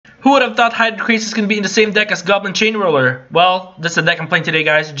Who would have thought Hydroid Krasis can be in the same deck as Goblin Chainwhirler? Well, that's the deck I'm playing today,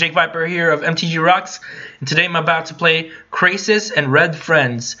 guys. Jake Vyper here of MTG Rocks, and today I'm about to play Krasis and Red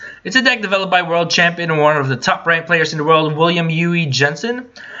Friends. It's a deck developed by world champion and one of the top ranked players in the world, William Huey Jensen.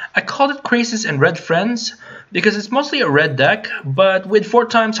 I called it Krasis and Red Friends because it's mostly a red deck, but with 4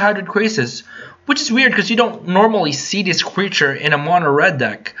 times Hydroid Krasis, which is weird because you don't normally see this creature in a mono red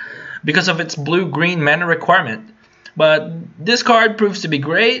deck because of its blue-green mana requirement. But this card proves to be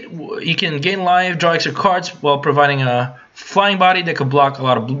great. You can gain life, draw extra cards while providing a flying body that could block a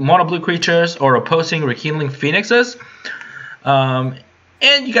lot of mono blue creatures or opposing Rekindling Phoenixes. And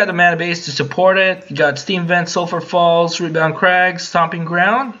you got the mana base to support it. You got Steam Vent, Sulfur Falls, Rootbound Crag, Stomping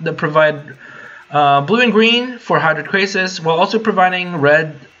Ground that provide blue and green for Hydroid Krasis while also providing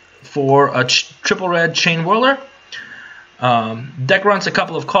red for a triple red Chainwhirler. Deck runs a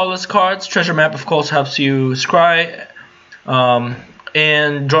couple of colorless cards. Treasure Map, of course, helps you scry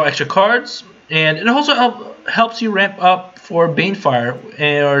and draw extra cards. And it also helps you ramp up for Banefire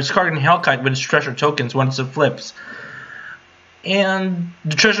or Skarrgan Hellkite with its treasure tokens once it flips. And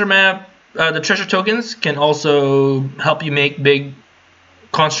the Treasure Map, the treasure tokens can also help you make big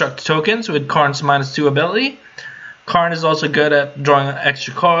construct tokens with Karn's -2 ability. Karn is also good at drawing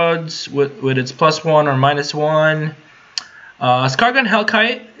extra cards with its +1 or -1. Skarrgan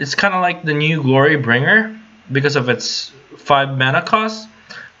Hellkite is kind of like the new Glory Bringer because of its 5 mana cost.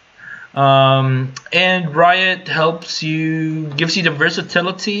 And Riot gives you the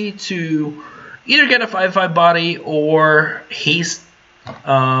versatility to either get a 5/5 body or haste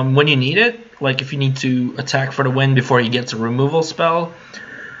when you need it, like if you need to attack for the win before he gets a removal spell.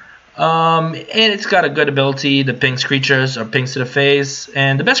 And it's got a good ability that pings creatures or pings to the face.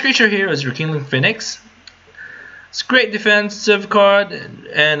 And the best creature here is Rekindling Phoenix. It's a great defensive card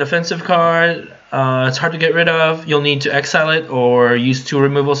and offensive card. It's hard to get rid of. You'll need to exile it or use 2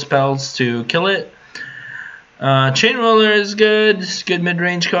 removal spells to kill it. Chainwhirler is good. It's a good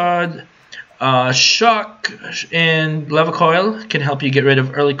mid-range card. Shock and Lava Coil can help you get rid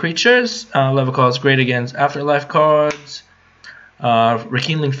of early creatures. Lava Coil is great against Afterlife cards.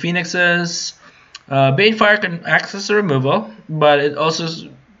 Rekindling Phoenixes. Banefire can act as a removal, but it also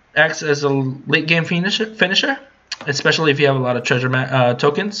acts as a late game finisher. Especially if you have a lot of treasure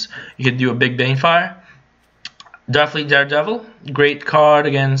tokens, you can do a big Banefire. Definitely Daredevil, great card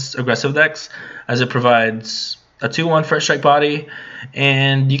against aggressive decks as it provides a 2/1 first strike body,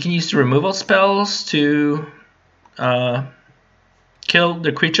 and you can use the removal spells to kill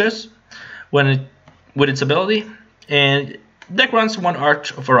the creatures with its ability. And deck runs 1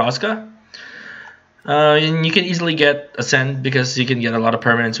 Arch of Orazca, and you can easily get Ascend because you can get a lot of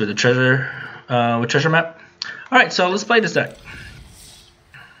permanents with the treasure map. Alright, so let's play this deck.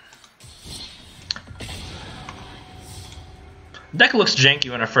 Deck looks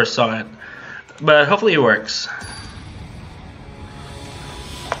janky when I first saw it, but hopefully it works.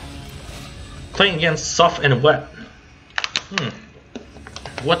 Playing against soft and wet.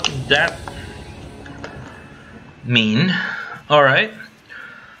 What could that mean? Alright.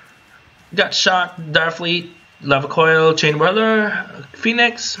 Got Shock, Darfleet, Lava Coil, Chainwhirler,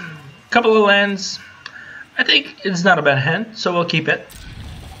 Phoenix, couple of lands. I think it's not a bad hand, so we'll keep it.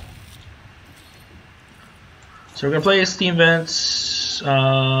 So we're gonna play Steam Vents.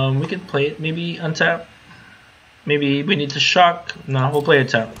 We can play it maybe untap. Maybe we need to shock. No, we'll play it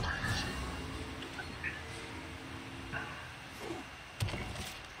tap.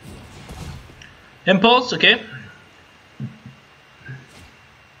 Impulse, okay.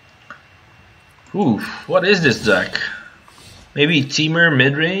 Ooh, what is this deck? Maybe Teamer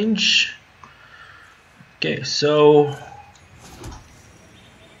mid-range? Okay, so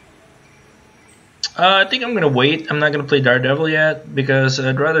I think I'm gonna wait. I'm not gonna play Daredevil yet because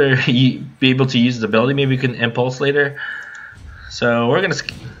I'd rather be able to use the ability. Maybe we can impulse later. So we're gonna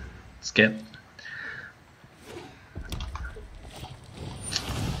skip.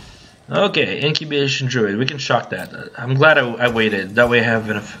 Okay, Incubation Druid. We can shock that. I'm glad I waited. That way I have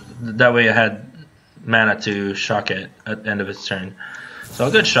enough. That way I had mana to shock it at the end of its turn. So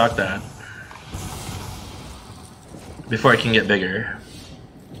I'll go shock that before it can get bigger.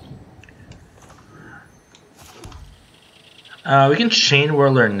 We can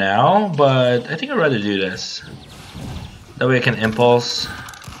Chainwhirler now, but I think I'd rather do this. That way I can impulse.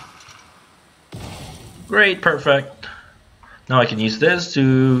 Great, perfect. Now I can use this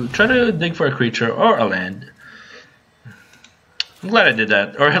to try to dig for a creature or a land. I'm glad I did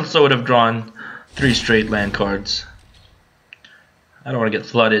that, or else I would have drawn 3 straight land cards. I don't want to get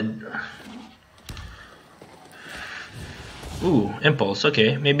flooded. Ooh, impulse.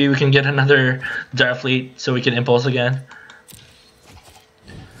 Okay, maybe we can get another Darfleet so we can impulse again.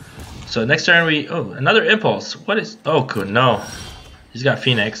 So next turn we another impulse. What is good no. He's got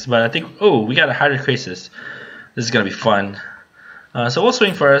Phoenix, but I think we got a Hydroid Krasis. This is gonna be fun. So we'll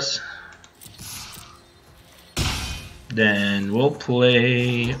swing first. Then we'll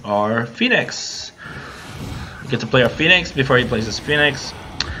play our Phoenix. We get to play our Phoenix before he plays his Phoenix.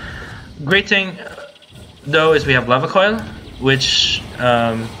 Great thing though is we have Lava Coil, which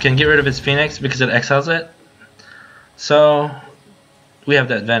can get rid of his Phoenix because it exiles it. So we have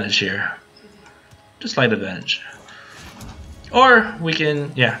the advantage here. Just slight advantage. Or we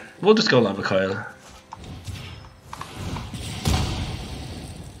can, we'll just go Lava Coil.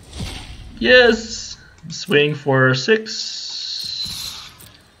 Yes! Swing for 6.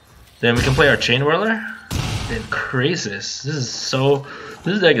 Then we can play our Chainwhirler. Then Krasis.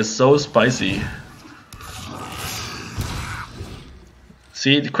 This deck is so spicy.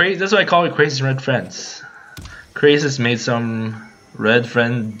 See, that's why I call it Krasis Red Friends. Krasis made some red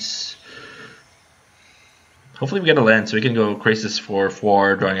friends. Hopefully we get a land so we can go Krasis for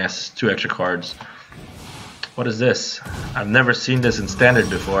 4, drawing us 2 extra cards. What is this? I've never seen this in Standard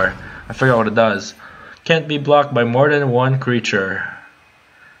before. I forgot what it does. Can't be blocked by more than 1 creature.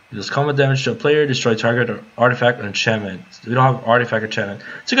 Deals combat damage to a player, destroy target or artifact or enchantment. We don't have artifact or enchantment.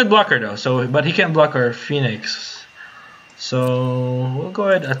 It's a good blocker though, but he can't block our Phoenix. So we'll go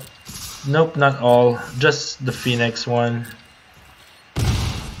ahead. Nope, not all. Just the Phoenix one.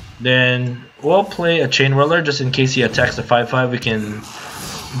 Then we'll play a Chainwhirler just in case he attacks the 5/5. We can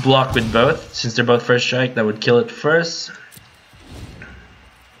block with both. Since they're both first strike, that would kill it first.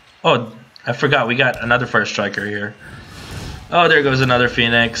 Oh, I forgot we got another first striker here. Oh, there goes another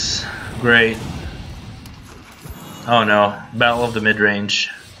Phoenix. Great. Oh no, Battle of the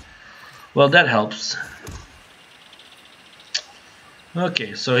Mid-Range. Well, that helps.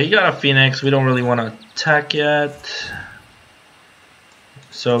 Okay, so he got a Phoenix. We don't really want to attack yet.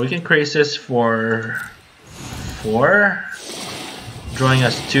 So we can Krasis for 4. Drawing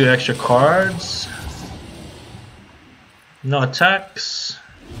us 2 extra cards. No attacks.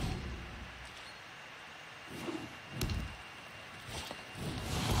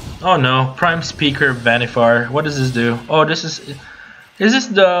 Oh no, Prime Speaker Banefire. What does this do? Oh, is this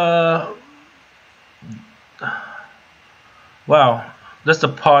the... Wow, that's the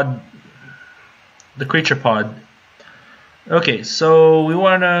pod, the creature pod. Okay, so we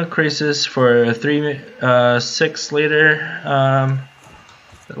want to Krasis for 6 later.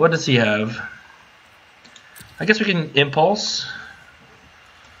 What does he have? I guess we can Impulse.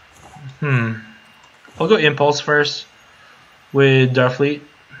 I'll go Impulse first with Darfleet.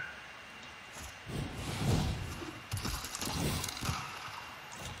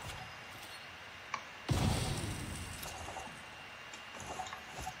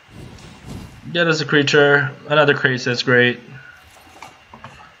 Get us a creature, another Krasis, great.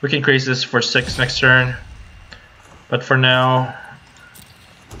 We can Krasis for 6 next turn. But for now,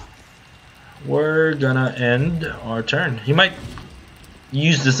 we're gonna end our turn. He might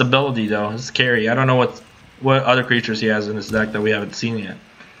use this ability though, it's scary. I don't know what other creatures he has in his deck that we haven't seen yet.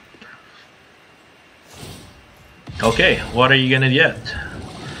 Okay, what are you gonna get?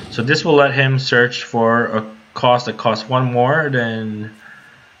 So this will let him search for a cost that costs 1 more than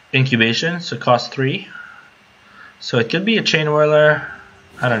Incubation, so it costs 3. So it could be a Chainwhirler.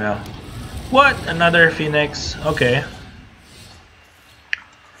 I don't know. What? Another Phoenix. Okay.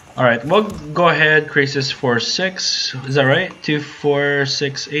 Alright, we'll go ahead, Krasis for 6. Is that right? 2, 4,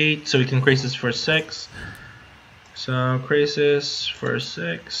 6, 8. So we can Krasis for 6. So Krasis for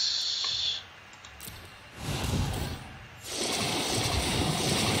 6.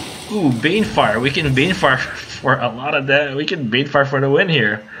 Ooh, Banefire. We can Banefire for a lot of that. We can Banefire for the win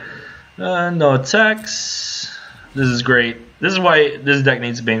here. No attacks. This is great. This is why this deck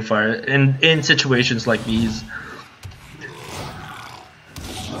needs Banefire in situations like these,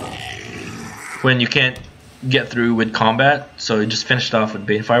 when you can't get through with combat. So we just finished off with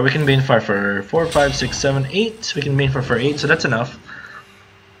Banefire. We can Banefire for 4, 5, 6, 7, 8. We can Banefire for 8, so that's enough.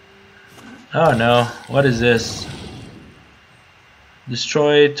 Oh no, what is this?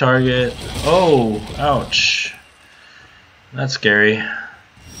 Destroy target. Oh, ouch. That's scary.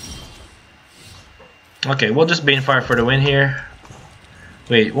 Okay, we'll just Banefire for the win here.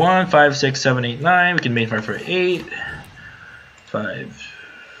 Wait, 1, 5, 6, 7, 8, 9. We can Banefire for 8.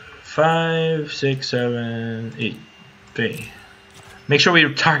 5, 6, 7, 8. Okay. Make sure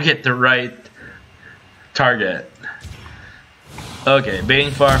we target the right target. Okay,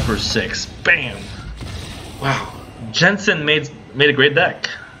 Banefire for 6. Bam! Wow. Jensen made a great deck.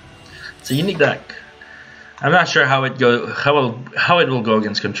 It's a unique deck. I'm not sure how it will go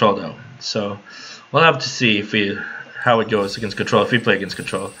against control though. So we'll have to see if how it goes against control if we play against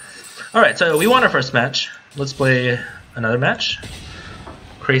control. Alright, so we won our first match. Let's play another match.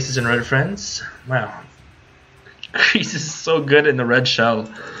 Krasis and Red Friends. Wow. Krasis is so good in the red shell.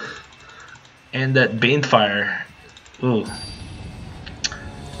 And that Banefire. Ooh.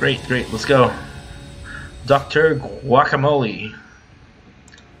 Great, let's go. Dr. Guacamole.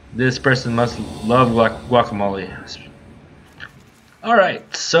 This person must love guacamole.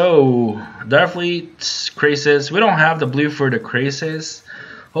 Alright, so Darfleet, Krasis. We don't have the blue for the Krasis.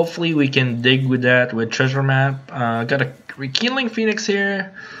 Hopefully we can dig with that with treasure map. Got a Rekindling Phoenix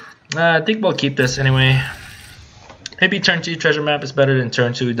here. I think we'll keep this anyway. Maybe turn 2 treasure map is better than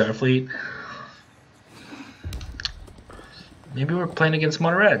turn 2 Darfleet. Maybe we're playing against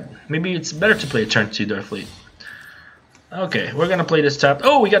Mono Red. Maybe it's better to play turn 2 Darfleet. Okay, we're gonna play this tap.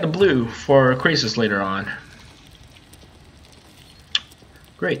 Oh, we got the blue for Krasis later on.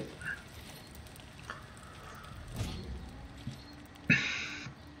 Great.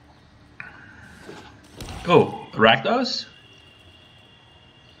 Oh, Rakdos?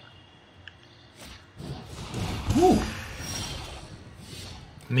 Ooh.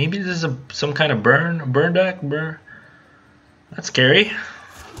 Maybe this is some kind of burn deck. That's scary.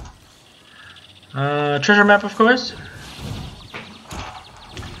 Treasure map, of course.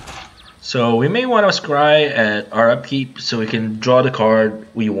 So we may want to scry at our upkeep so we can draw the card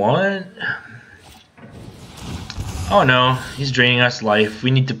we want. Oh no, he's draining us life.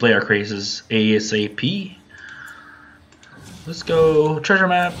 We need to play our Krasis ASAP. Let's go treasure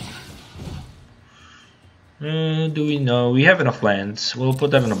map. Do we know? We have enough lands. We'll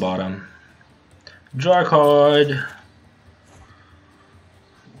put that in the bottom. Draw a card.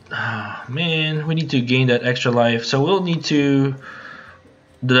 Oh, man, we need to gain that extra life. So we'll need to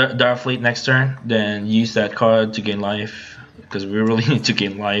Darfleet next turn, then use that card to gain life because we really need to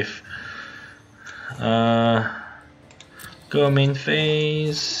gain life. Go main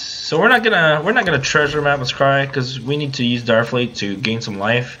phase. So we're not gonna treasure map and scry because we need to use Darfleet to gain some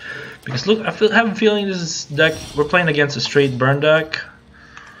life. Because look, I have a feeling this deck we're playing against a straight burn deck,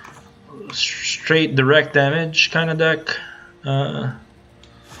 straight direct damage kind of deck.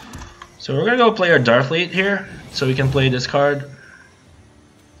 So we're gonna go play our Darfleet here so we can play this card.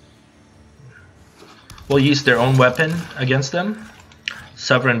 We'll use their own weapon against them.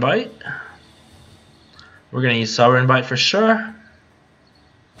 Sovereign Bite. We're gonna use Sovereign Bite for sure.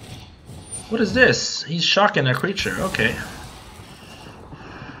 What is this? He's shocking a creature. Okay.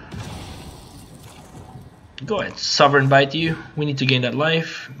 Go ahead, Sovereign Bite you. We need to gain that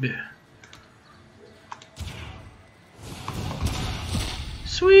life.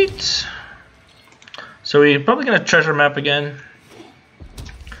 Sweet. So we're probably gonna treasure map again.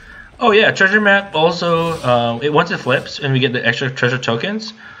 Oh yeah, treasure map also, once it flips and we get the extra treasure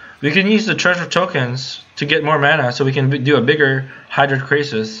tokens, we can use the treasure tokens to get more mana so we can do a bigger Hydroid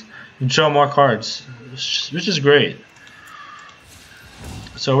Krasis and draw more cards, which is great.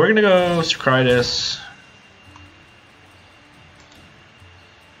 So we're gonna go scry this.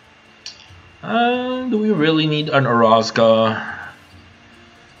 Do we really need an Orazca?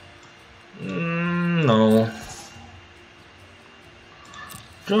 No.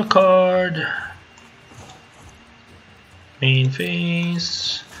 Draw a card. Main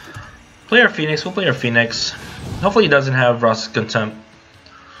phase. Play our Phoenix. We'll play our Phoenix. Hopefully he doesn't have Ross's Contempt.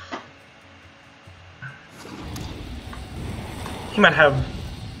 He might have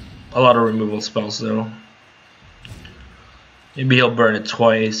a lot of removal spells though. Maybe he'll burn it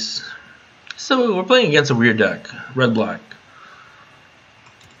twice. So we're playing against a weird deck. Red-black.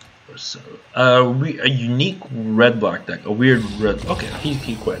 So, a unique red-black deck. A weird red. Okay,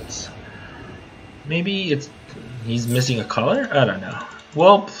 he quits. Maybe he's missing a color? I don't know.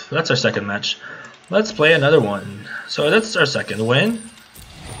 Well, that's our second match. Let's play another one. So that's our second win.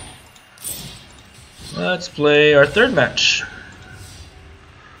 Let's play our third match.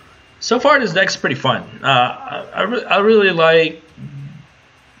 So far, this deck's pretty fun. I really like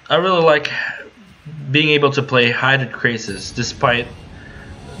being able to play Hydroid Krasis despite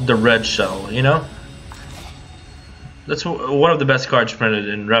the red shell, you know? That's one of the best cards printed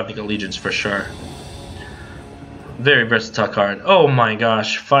in Ravnica Allegiance for sure. Very versatile card. Oh my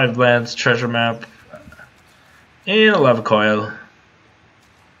gosh, 5 lands, treasure map, and a Lava Coil.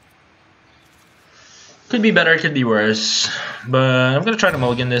 Could be better, could be worse, but I'm gonna try to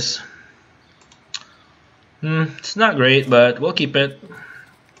mulligan this. It's not great, but we'll keep it.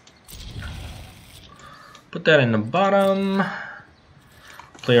 Put that in the bottom.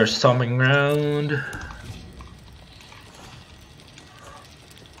 Play our Stomping Ground.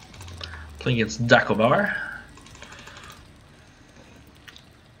 Play against Dakovar.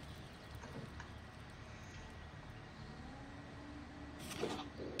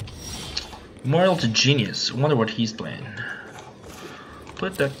 Memorial to Genius. I wonder what he's playing.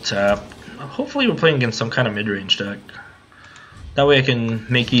 Put that tap. Hopefully we're playing against some kind of mid-range deck. That way I can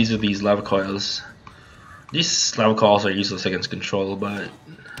make use of these Lava Coils. These Lava Coils are useless against control, but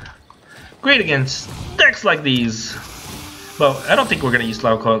great against decks like these. Well, I don't think we're going to use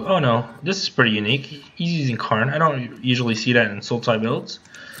Lava Coil. Oh no, this is pretty unique. He's using Karn. I don't usually see that in Sultai builds.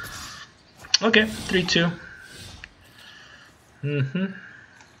 Okay, 3-2.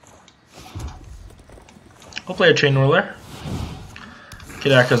 I'll play a Chainwhirler.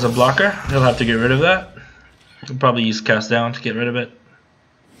 Could act as a blocker. He'll have to get rid of that. He'll probably use Cast Down to get rid of it.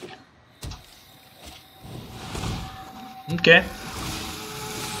 Okay.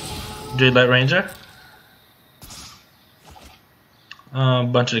 Jade Light Ranger.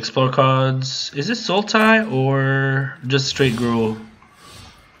 Bunch of Explore cards. Is this Sultai or just straight Gruul?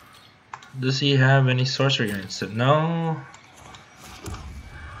 Does he have any sorcery against it? No.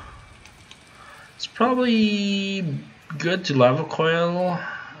 It's probably good to Lava Coil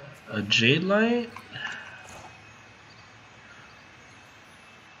a Jade Light.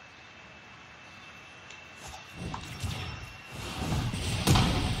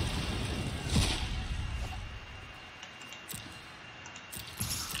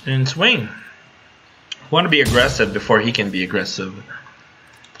 And swing. Want to be aggressive before he can be aggressive.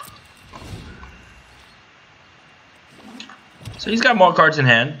 So he's got more cards in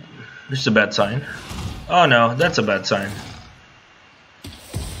hand. Which is a bad sign. Oh no, that's a bad sign.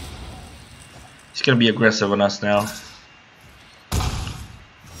 He's gonna be aggressive on us now.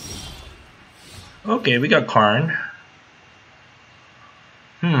 Okay, we got Karn.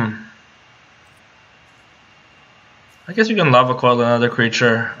 I guess we can Lava Coil another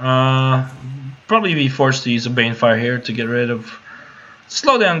creature. Probably be forced to use a Banefire here to get rid of...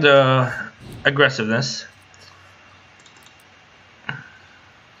 slow down the aggressiveness.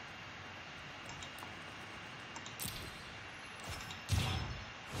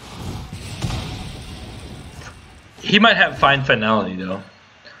 He might have fine finality though.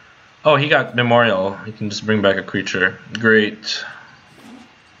 Oh, he got Memorial. He can just bring back a creature. Great.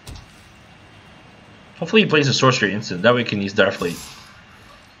 Hopefully he plays a sorcery instant. That way he can use Darfleet.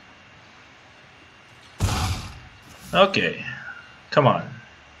 Okay. Come on.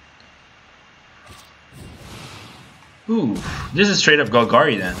 Ooh. This is straight up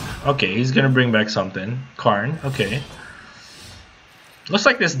Golgari then. Okay, he's gonna bring back something. Karn. Okay. Looks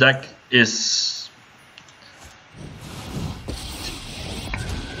like this deck is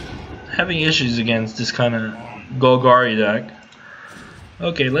having issues against this kind of Golgari deck.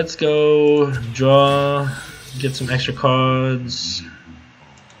 Okay, let's go draw, get some extra cards.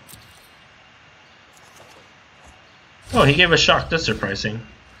 Oh, he gave a shock. That's surprising.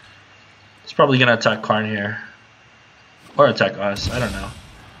 He's probably gonna attack Karn here, or attack us. I don't know.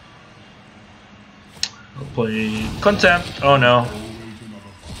 I'll play Contempt. Oh no.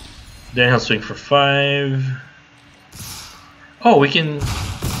 Then he'll swing for 5. Oh, we can.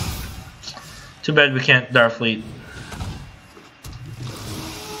 Too bad we can't Darfleet.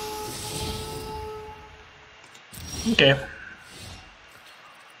 Okay.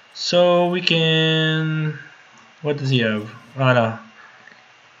 So we can... what does he have? Oh no.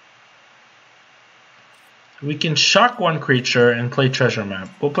 We can shock one creature and play Treasure Map.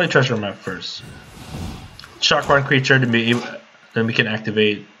 We'll play Treasure Map first. Shock one creature to be able, then we can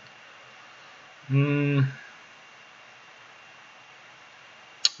activate. Yeah,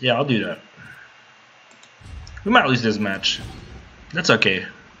 I'll do that. We might lose this match. That's okay.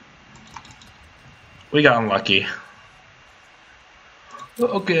 We got unlucky.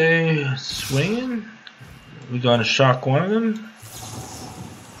 Okay, swinging. We're gonna shock one of them.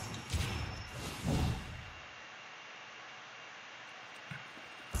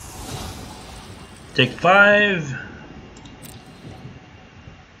 Take 5.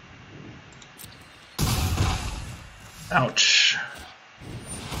 Ouch.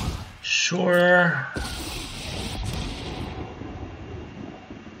 Sure.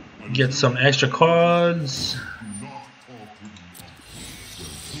 Get some extra cards.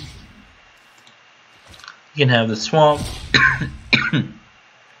 You can have the swamp.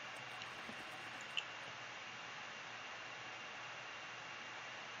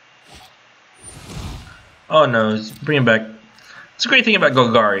 Oh no, it's bringing back. It's a great thing about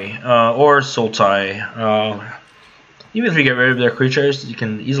Golgari or Sultai. Even if you get rid of their creatures, you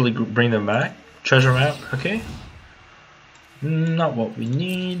can easily bring them back. Treasure Map, okay. Not what we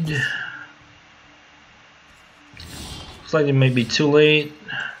need. Looks like it may be too late.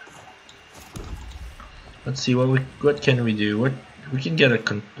 Let's see what can we do. What we can get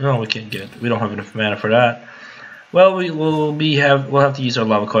a no, we can't get. We don't have enough mana for that. Well, we'll have to use our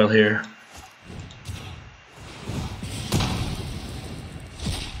Lava Coil here.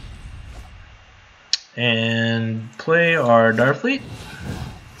 and play our Darfleet.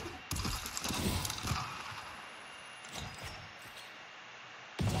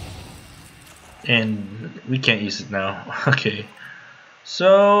 And we can't use it now. Okay,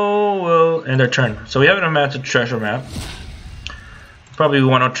 so we'll end our turn. So we have an amount of treasure map. Probably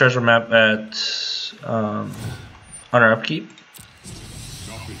want a treasure map at on our upkeep.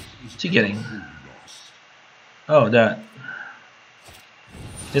 What's he getting? Oh, that.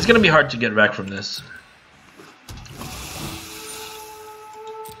 It's gonna be hard to get back from this.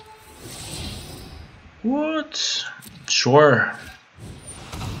 What? Sure.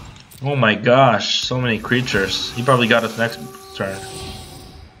 Oh my gosh, so many creatures. He probably got us next turn.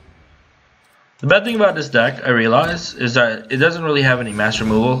 The bad thing about this deck, I realize, is that it doesn't really have any mass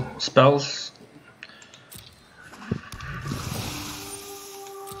removal spells.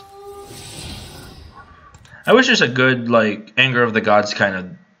 I wish there's a good, like, Anger of the Gods kind of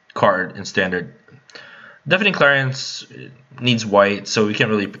card in Standard. Deafening Clarions needs white, so we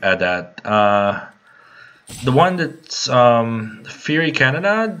can't really add that. The one that's Fury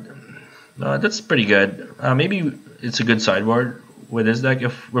Canada, that's pretty good. Maybe it's a good sideboard with this deck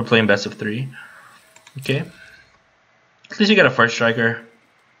if we're playing best of 3. Okay. At least you get a first striker.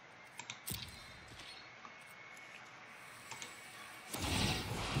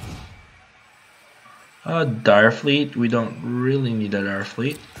 Direfleet, we don't really need a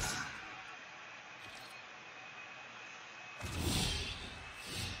Direfleet.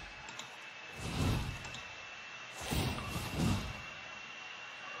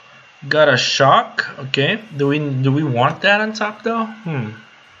 Got a shock. Okay. Do we want that on top though?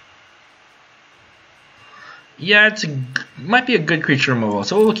 Yeah, might be a good creature removal,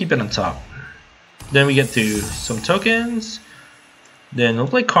 so we'll keep it on top. Then we get to some tokens. Then we'll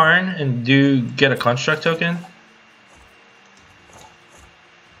play Karn and get a construct token.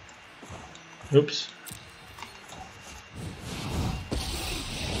 Oops.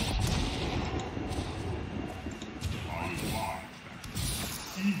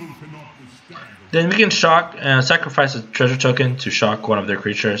 Then we can shock and sacrifice a treasure token to shock one of their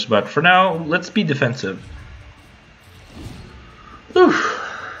creatures. But for now, let's be defensive. Whew.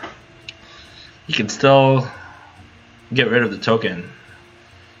 You can still get rid of the token.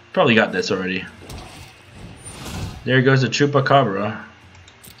 Probably got this already. There goes the Chupacabra.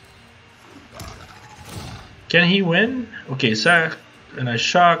 Can he win? Okay, sack and I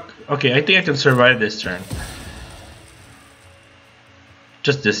shock. Okay, I think I can survive this turn.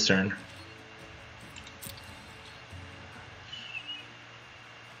 Just this turn.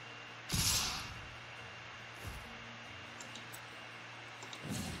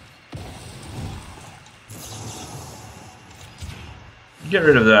 Get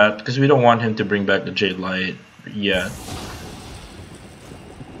rid of that because we don't want him to bring back the Jade Light yet.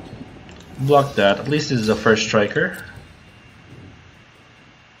 Block that. At least this is a first striker.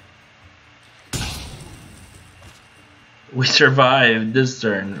 We survived this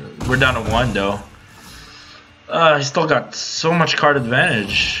turn. We're down to 1 though. He still got so much card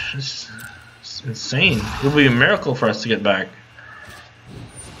advantage. It's insane. It would be a miracle for us to get back.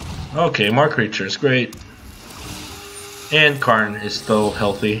 Okay, more creatures. Great. And Karn is still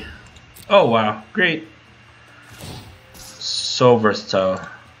healthy. Oh wow, great. So versatile.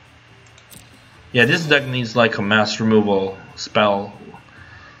 Yeah, this deck needs like a mass removal spell.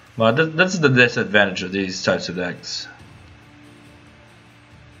 But that's the disadvantage of these types of decks.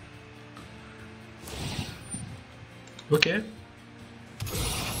 Okay.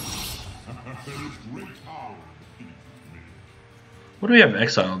 What do we have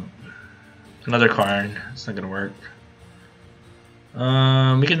exiled? Another Karn. It's not gonna work.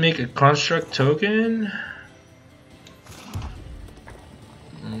 We can make a construct token.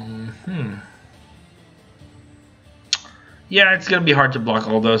 Yeah, it's gonna be hard to block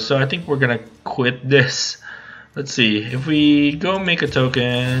all those, so I think we're gonna quit this. Let's see, if we go make a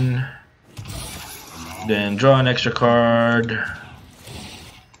token, then draw an extra card.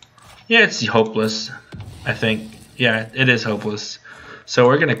 Yeah, it's hopeless, I think. Yeah, it is hopeless. So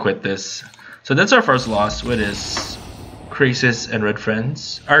we're gonna quit this. So that's our first loss with his Krasis and Red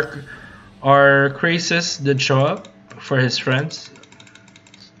Friends. Our Krasis did show up for his friends.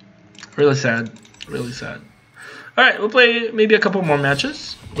 Really sad. Really sad. Alright, we'll play maybe a couple more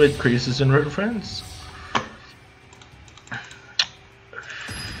matches with Krasis and Red Friends.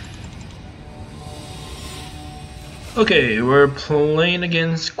 Okay, we're playing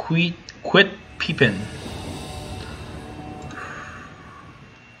against Quit Peepin.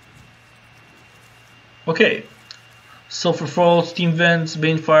 Okay. Sulfur Falls, Steam Vents,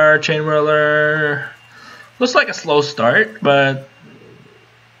 Banefire, Chainwhirler. Looks like a slow start, but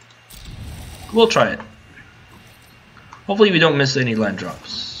we'll try it. Hopefully we don't miss any land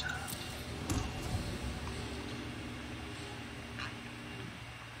drops.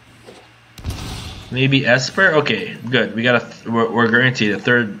 Maybe Esper? Okay, good. We got we're guaranteed a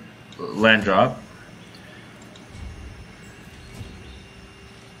third land drop.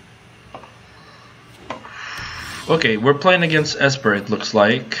 Okay, we're playing against Esper, it looks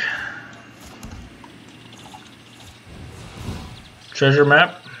like. Treasure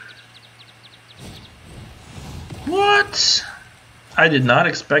map. What? I did not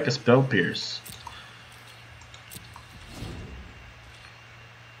expect a spell pierce.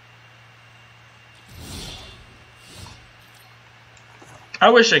 I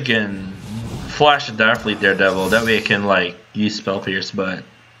wish I can flash a Darkfleet Daredevil, that way I can like use spell pierce, but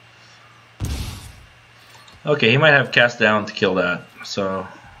okay, he might have cast down to kill that, so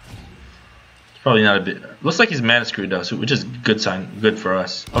it's probably not a bit. Looks like he's mana screwed though, which is good sign, good for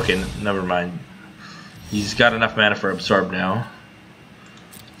us. Okay, never mind. He's got enough mana for absorb now,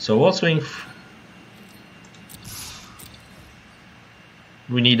 so we'll swing.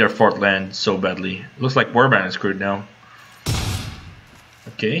 We need our fourth land so badly. Looks like Warband is screwed now.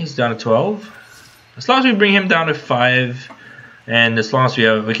 Okay, he's down to 12. As long as we bring him down to 5, and as long as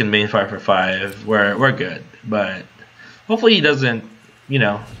we can Banefire for 5, we're good. But hopefully he doesn't, you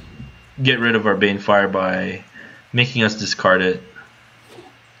know, get rid of our Banefire by making us discard it.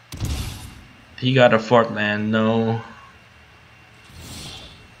 He got a fourth land, no.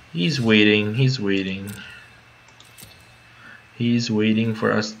 He's waiting, he's waiting. He's waiting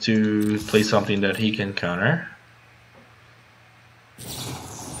for us to play something that he can counter.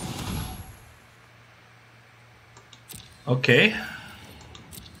 Okay.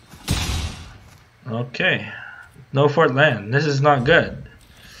 Okay. No fourth land. This is not good.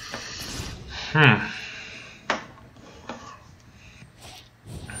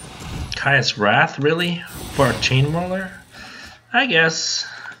 Kaya's Wrath, really? For a Chainwhirler? I guess.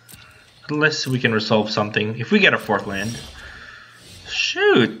 Unless we can resolve something. If we get a fourth land.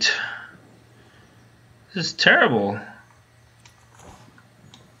 Shoot! This is terrible.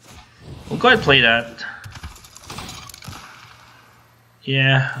 We'll go ahead and play that.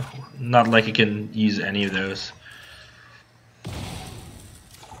 Yeah, not like I can use any of those.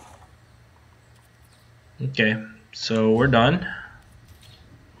 Okay, so we're done.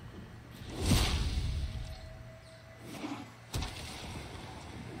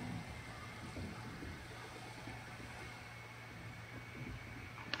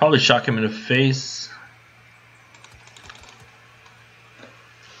 Probably shock him in the face.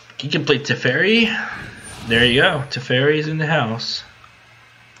 He can play Teferi. There you go, Teferi's in the house.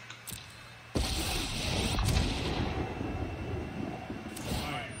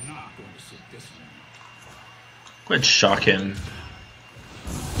 Go ahead and shock him.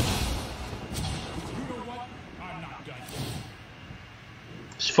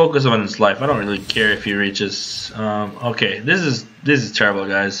 Just focus on his life. I don't really care if he reaches. Okay, this is terrible,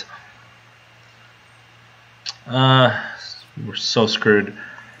 guys. We're so screwed.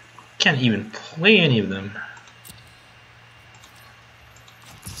 Can't even play any of them.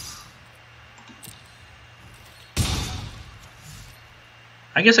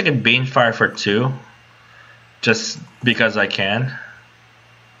 I guess I can Banefire for 2. Just because I can.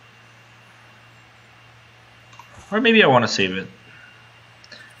 Or maybe I want to save it.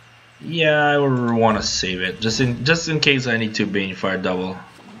 Yeah, I would want to save it. Just in case I need to Banefire double.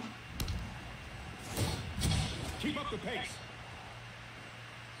 Keep up the pace.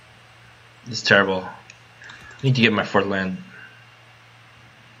 This is terrible. I need to get my fourth land.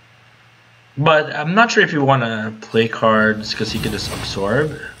 But I'm not sure if you want to play cards because he could just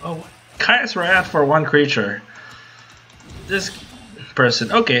absorb. Oh, Kaya's Wrath for 1 creature. This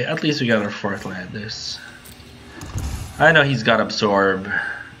person, okay, at least we got our fourth land. This, I know he's got absorb.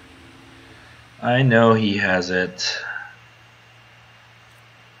 I know he has it.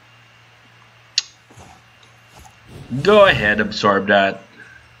 Go ahead, absorb that,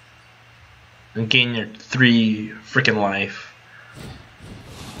 and gain your 3 freaking life.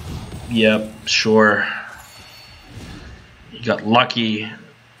 Yep, sure. You got lucky,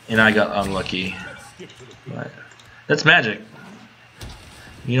 and I got unlucky. But that's magic.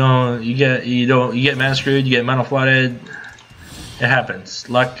 You know, you get mana screwed, you get mana flooded. It happens.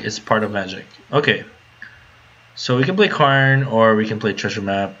 Luck is part of magic. Okay. So we can play Karn or we can play Treasure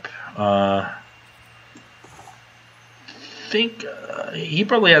Map. Think he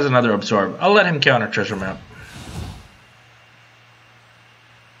probably has another absorb. I'll let him counter Treasure Map.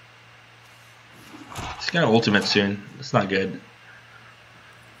 He's gonna ultimate soon. That's not good.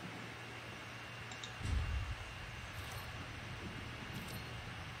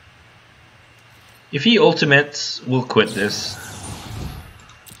 If he ultimates, we'll quit this.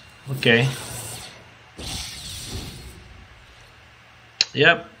 Okay.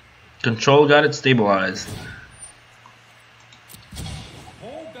 Yep. Control got it stabilized.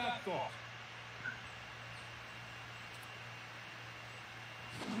 Hold that thought.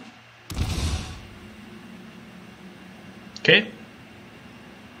 Okay.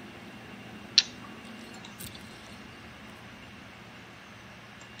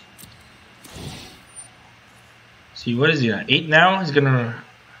 See, what is he at? 8 now? He's gonna...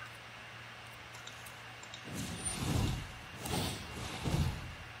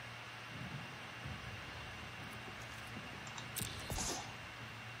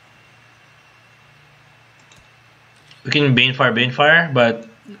 We can Banefire, but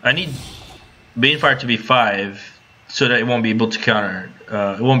I need Banefire to be 5 so that it won't be able to counter.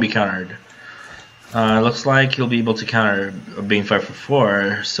 It won't be countered. Looks like he'll be able to counter a Banefire for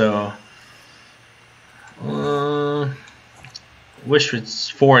 4, so... wish it's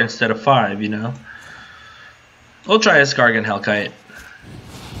 4 instead of 5, you know. We'll try a Skarrgan Hellkite.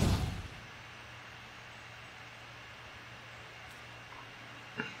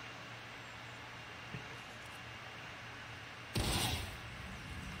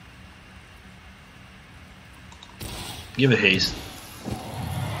 Give it haste.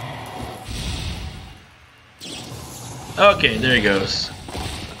 Okay, there he goes.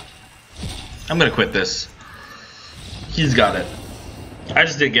 I'm gonna quit this. He's got it. I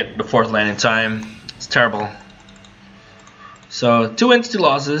just didn't get the 4th land in time. It's terrible. So 2 wins, 2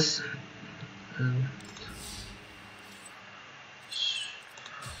 losses.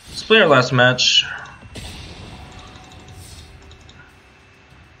 Let's play our last match.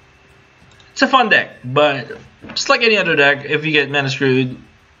 It's a fun deck, but just like any other deck, if you get mana screwed,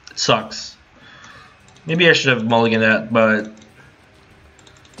 it sucks. Maybe I should have mulliganed that, but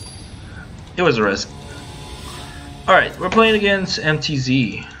it was a risk. Alright, we're playing against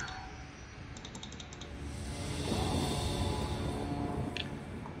MTZ.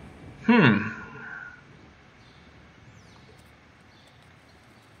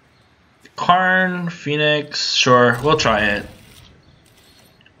 Karn, Phoenix, sure, we'll try it.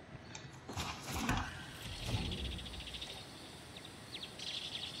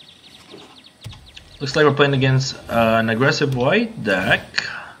 Looks like we're playing against an aggressive white deck.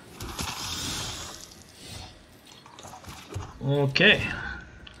 Okay,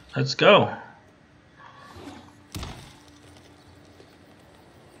 let's go.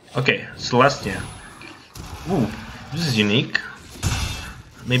 Okay, Celestia. Ooh, this is unique.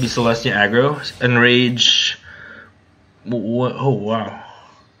 Maybe Celestia aggro. Enrage. Oh, wow.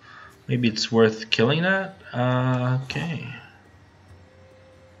 Maybe it's worth killing that? Okay.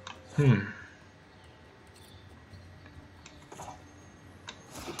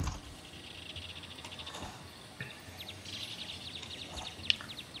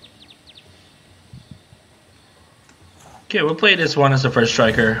 Okay, we'll play this one as the first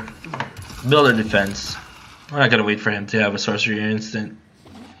striker. Build a defense. We're not gonna wait for him to have a sorcery instant.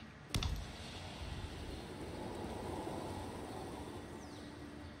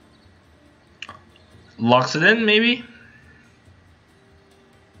 Locks it in, maybe?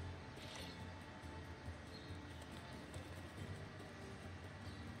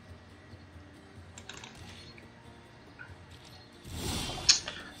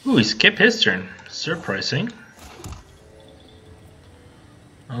 Ooh, he skipped his turn. Surprising.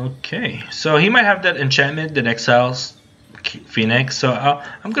 Okay, so he might have that enchantment that exiles Phoenix, so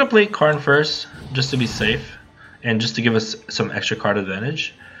I'm gonna play Karn first, just to be safe, and just to give us some extra card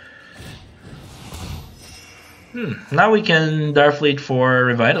advantage. Now we can Darfleet for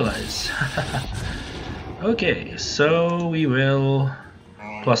Revitalize. Okay, so we will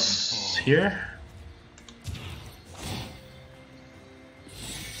plus here.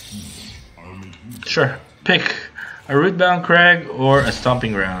 Sure, pick a Rootbound Crag or a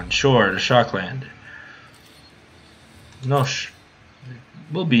Stomping Ground. Sure, the Shockland. No,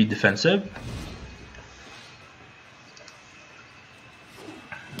 we'll be defensive.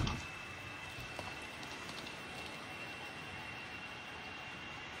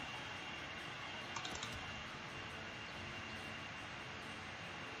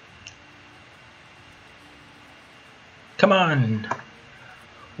 Come on.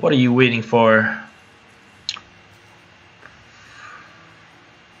 What are you waiting for?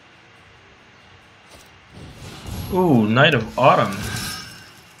 Ooh, Knight of Autumn.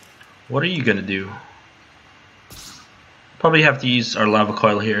 What are you gonna do? Probably have to use our Lava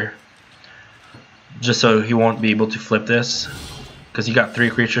Coil here. Just so he won't be able to flip this. Because he got 3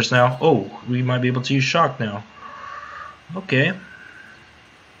 creatures now. Oh, we might be able to use Shock now. Okay.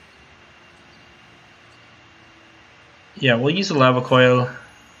 Yeah, we'll use the Lava Coil.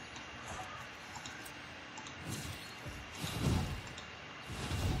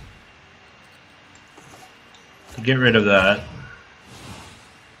 To get rid of that.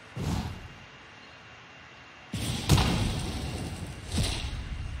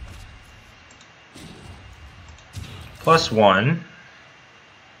 +1.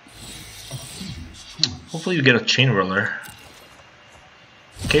 Hopefully we get a Chainwhirler.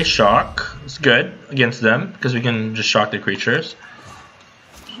 Okay, shock. It's good against them because we can just shock the creatures.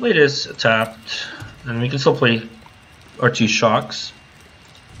 Blade is tapped, and we can still play our 2 shocks.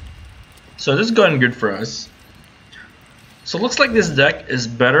 So this is going good for us. So it looks like this deck is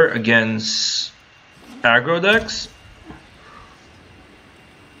better against aggro decks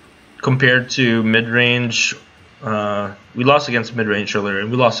compared to mid-range. We lost against mid-range earlier,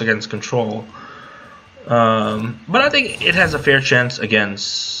 and we lost against control. But I think it has a fair chance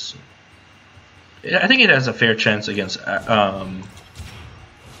against. I think it has a fair chance against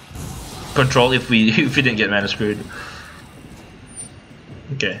control if we didn't get mana screwed.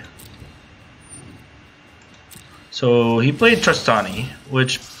 Okay. So he played Trostani,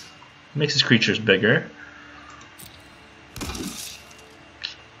 which makes his creatures bigger,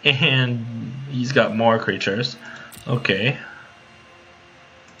 and he's got more creatures. Okay.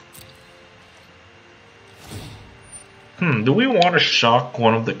 Do we want to shock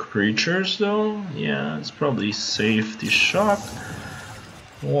one of the creatures though? Yeah, it's probably safe to shock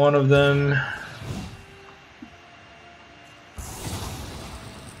one of them.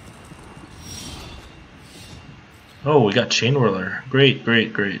 Oh, we got Chainwhirler. Great,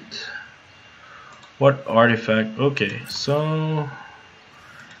 great, great. What artifact? Okay, so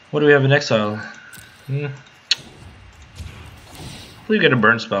what do we have in exile? We get a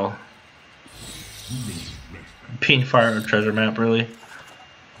burn spell. Banefire or treasure map, really.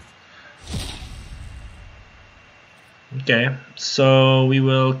 Okay, so we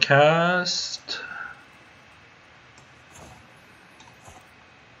will cast.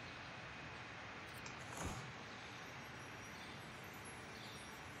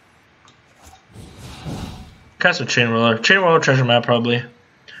 Cast a Chainwhirler. Chainwhirler treasure map, probably.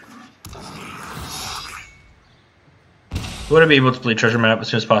 We want to be able to play treasure map as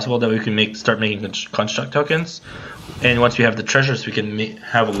soon as possible, that we can start making construct tokens. And once we have the treasures, we can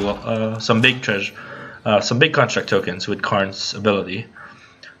have some big construct tokens with Karn's ability.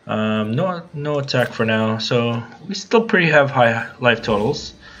 No attack for now, so we still pretty have high life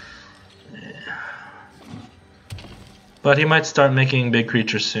totals. But he might start making big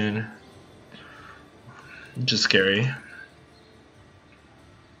creatures soon. Just scary.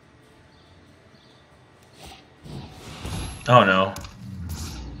 Oh no.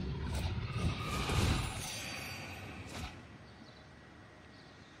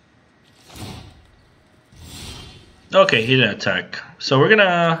 Okay, he didn't attack. So we're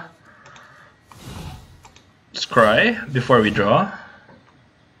gonna scry before we draw.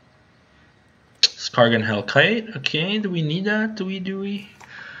 Skarrgan Hellkite. Okay, do we need that? Do we?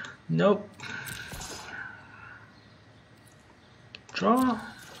 Nope. Draw.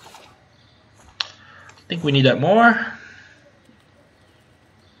 I think we need that more.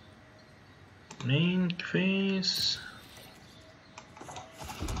 Main phase.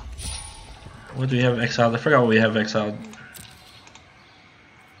 What do we have exiled? I forgot what we have exiled.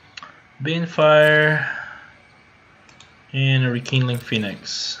 Banefire and a Rekindling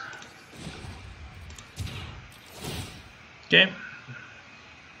Phoenix. Okay.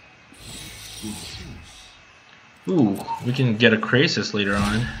 Ooh, we can get a Krasis later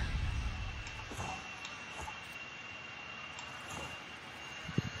on.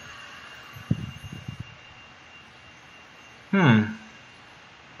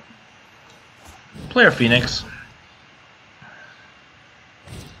 Player Phoenix.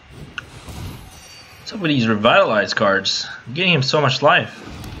 What's up with these revitalized cards? I'm getting him so much life.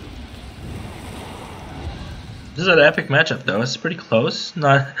 This is an epic matchup though. It's pretty close.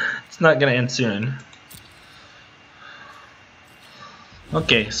 It's not gonna end soon.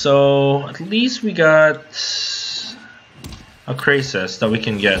 Okay, so at least we got a Krasis that we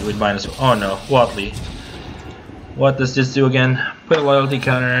can get with minus. Oh no, Watley. What does this do again? Put a loyalty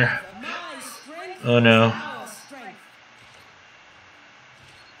counter. Oh no.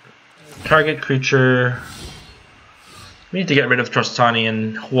 Target creature. We need to get rid of Trostani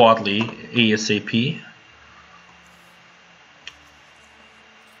and Watley ASAP.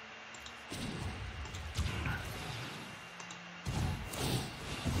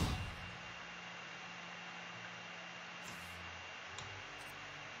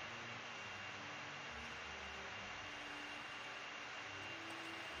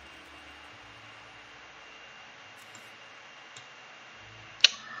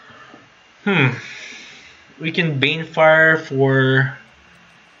 We can Banefire for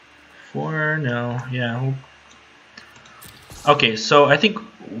no, yeah. Okay, so I think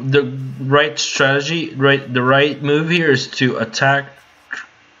the right strategy, the right move here is to attack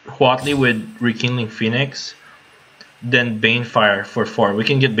Huatley with Rekindling Phoenix, then Banefire for 4. We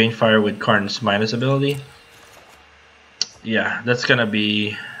can get Banefire with Karn's minus ability. Yeah, that's gonna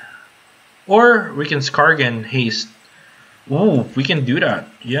be... Or we can Skarrgan Haste. Ooh, we can do that,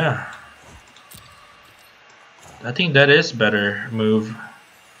 yeah. I think that is better move.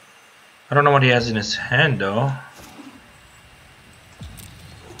 I don't know what he has in his hand though.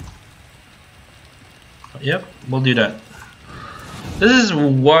 Yep, we'll do that. This is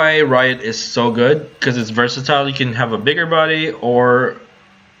why Riot is so good, because it's versatile. You can have a bigger body or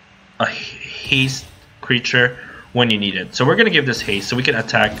a haste creature when you need it. So we're gonna give this haste so we can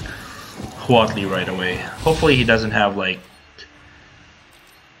attack Huatley right away. Hopefully he doesn't have like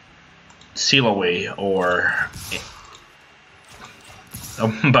Seal Away or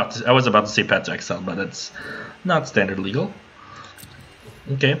I was about to say Path to Exile, but that's not standard legal.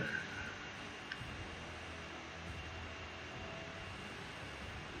 Okay.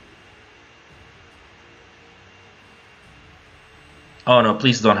 Oh no,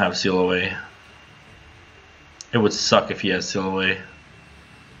 please don't have Seal Away. It would suck if he has Seal Away.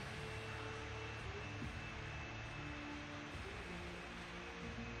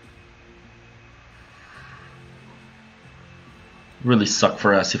 Really suck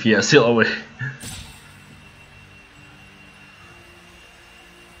for us if he has Seal Away.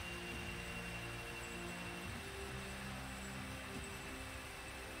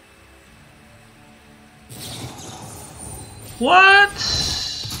 What?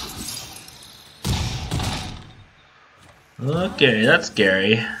 Okay, that's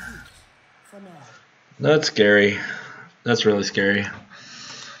scary. That's scary. That's really scary.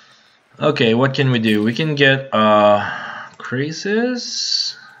 Okay, what can we do? We can get Krasis,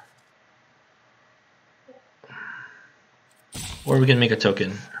 or we can make a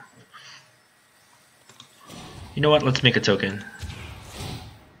token. You know what? Let's make a token.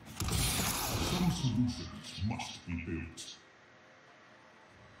 Some solutions must be built.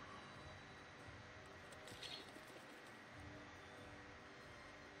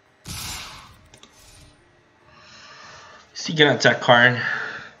 Is he gonna attack Karn?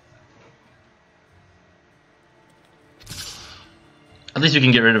 At least we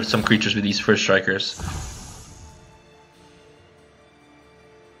can get rid of some creatures with these first strikers.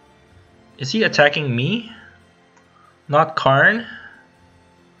 Is he attacking me? Not Karn?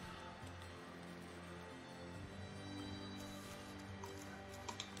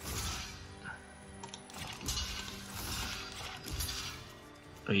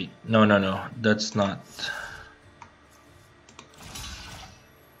 Wait, no, that's not...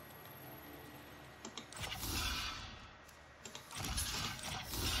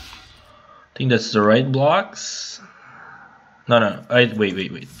 I think that's the right blocks. No,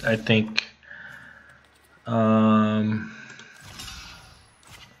 wait. I think and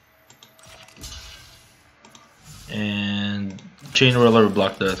Chainwhirler will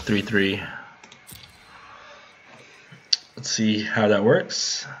block the 3/3. Let's see how that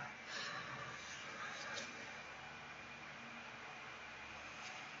works.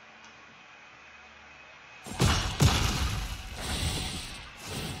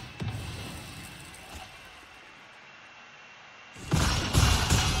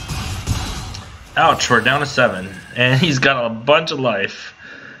 Ouch, we're down to 7, and he's got a bunch of life.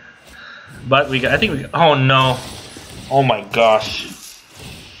 But we got, I think we got, oh no. Oh my gosh.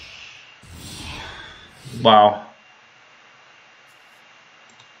 Wow.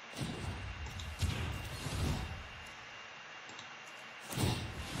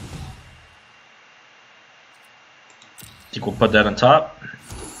 I think we'll put that on top.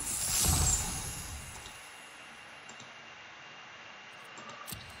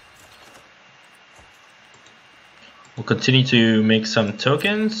 We'll continue to make some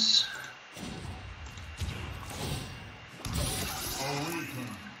tokens.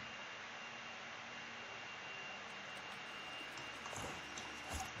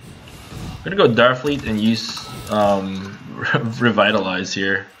 I'm gonna go Darfleet and use Revitalize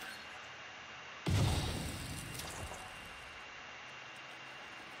here.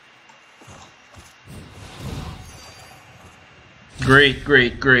 Great.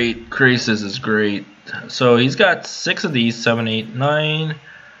 Krasis is great. So he's got 6 of these, 7, 8, 9,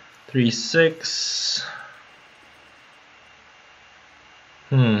 3, 6.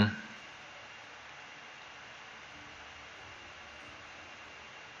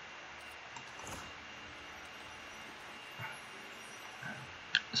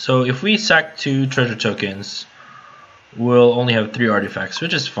 So if we sack 2 treasure tokens, we'll only have 3 artifacts,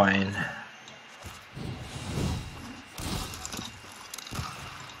 which is fine.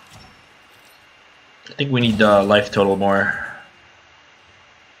 I think we need the life total more.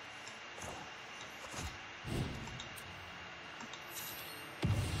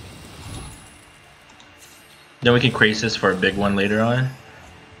 Then we can Krasis for a big one later on.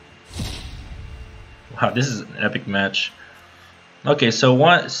 Wow, this is an epic match. Okay, so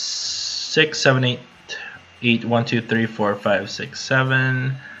 1, 6, 7, 8, 8, 1, 2, 3, 4, 5, 6,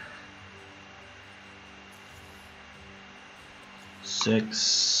 7,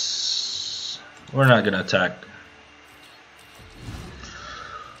 6. We're not gonna attack.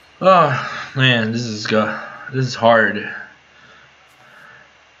 Oh man, this is hard.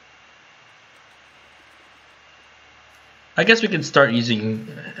 I guess we could start using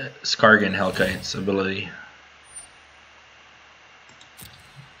Skarrgan Hellkite's ability.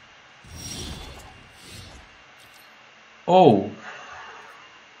 Oh.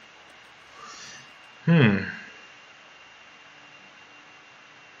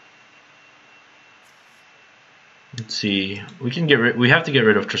 Let's see. We have to get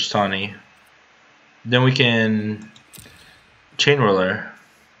rid of Tristani. Then we can Chainwhirler.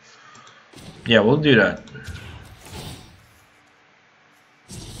 Yeah, we'll do that.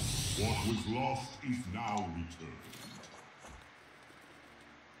 What was lost is now returned.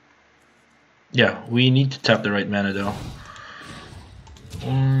 Yeah, we need to tap the right mana though.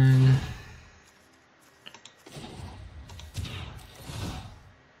 1,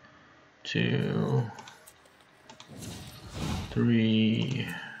 2, 3,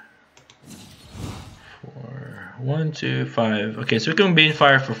 4. 1, 2, 5. Okay, so we can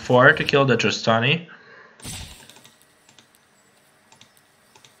Banefire for 4 to kill the Tristani.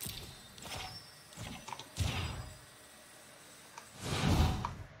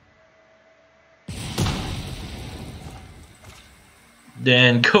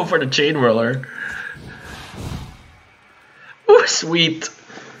 Then go for the Chainwhirler. Ooh, sweet.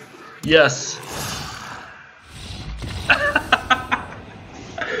 Yes.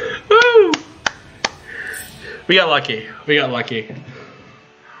 Woo! We got lucky. We got lucky.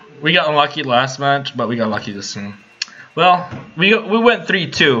 We got unlucky last match, but we got lucky this one. Well, we went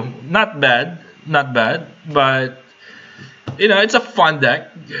 3-2. Not bad. Not bad, but you know, it's a fun deck.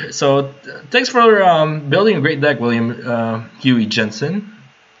 So thanks for building a great deck, William Huey Jensen.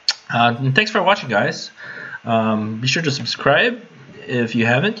 And thanks for watching, guys. Be sure to subscribe if you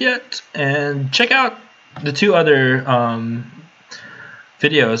haven't yet, and check out the 2 other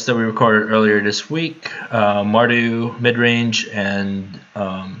videos that we recorded earlier this week. Mardu Midrange and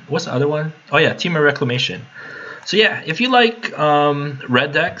what's the other one? Oh yeah, Team of Reclamation. So yeah, if you like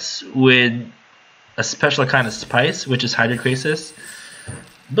red decks with a special kind of spice, which is Hydroid Krasis,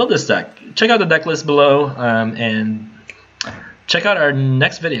 build this deck. Check out the deck list below, and check out our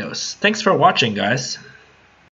next videos. Thanks for watching, guys.